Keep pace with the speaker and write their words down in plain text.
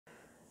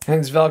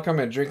And welcome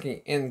at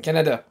Drinking in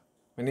Canada.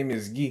 My name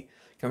is Guy,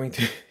 coming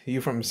to you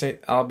from St.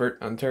 Albert,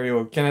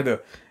 Ontario,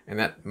 Canada.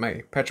 And at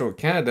my Petro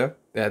Canada,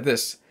 they had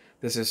this.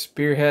 This is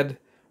Spearhead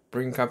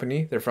Brewing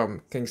Company. They're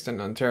from Kingston,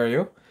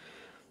 Ontario.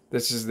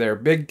 This is their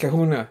Big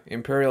Kahuna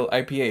Imperial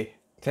IPA.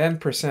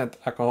 10%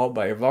 alcohol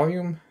by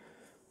volume.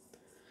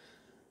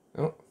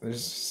 Oh,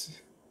 it's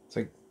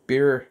like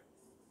beer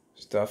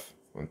stuff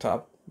on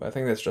top. But I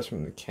think that's just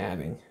from the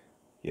canning.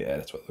 Yeah,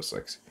 that's what it looks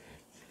like.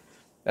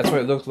 That's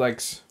what it looks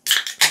like.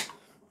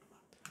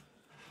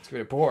 Let's give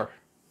it a pour.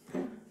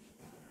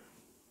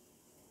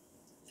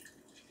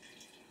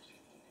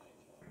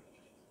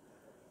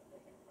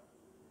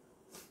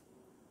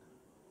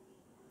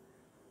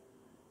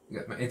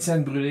 Got my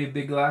Etienne Brûlé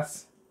big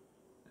glass.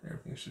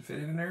 Everything should fit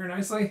in there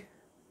nicely.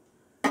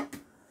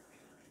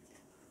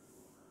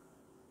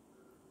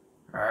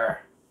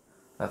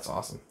 That's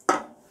awesome.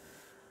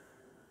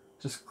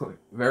 Just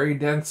very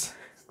dense,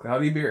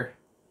 cloudy beer.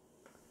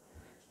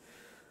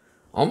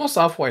 Almost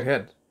off-white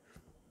head.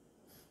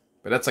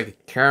 But that's like a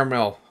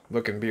caramel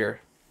looking beer.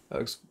 That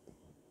looks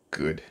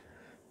good.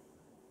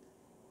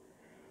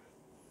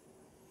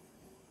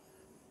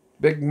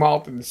 Big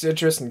malt and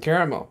citrus and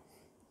caramel.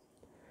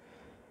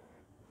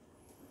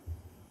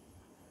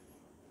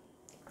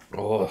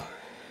 Oh.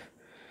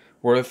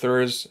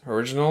 Werther's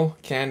original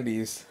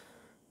candies.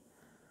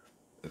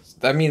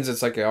 That means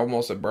it's like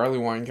almost a barley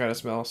wine kind of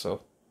smell,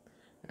 so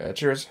yeah,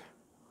 cheers.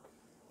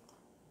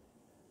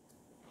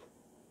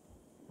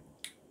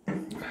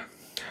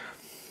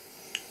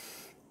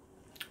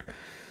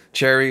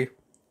 Cherry,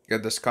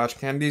 got the Scotch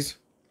candies.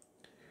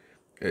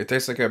 It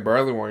tastes like a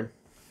barley wine.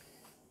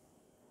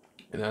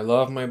 And I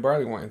love my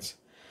barley wines.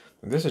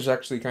 And this is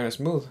actually kind of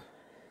smooth.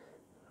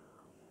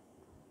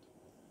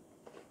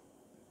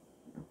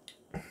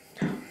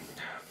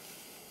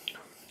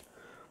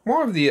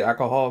 More of the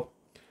alcohol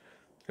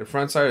the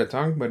front side of the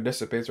tongue, but it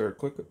dissipates very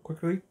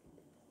quickly.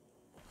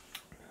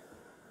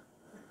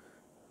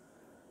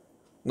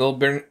 Little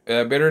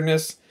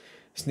bitterness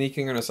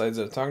sneaking on the sides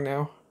of the tongue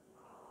now.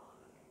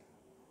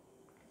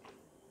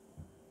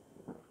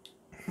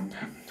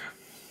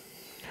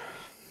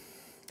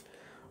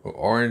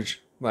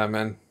 Orange,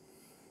 lemon,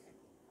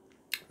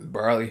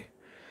 barley.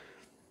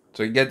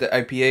 So you get the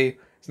IPA.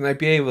 It's an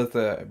IPA with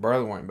a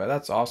barley wine, but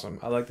that's awesome.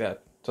 I like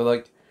that. So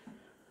like,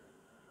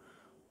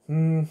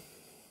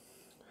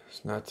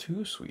 it's not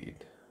too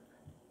sweet.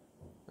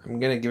 I'm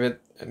gonna give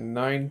it a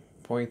 9.2.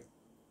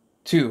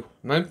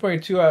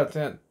 9.2 out of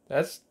 10.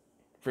 That's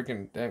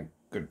freaking damn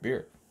good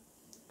beer.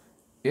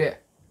 Yeah.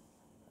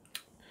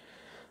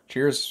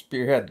 Cheers,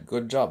 Spearhead.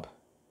 Good job.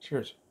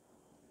 Cheers.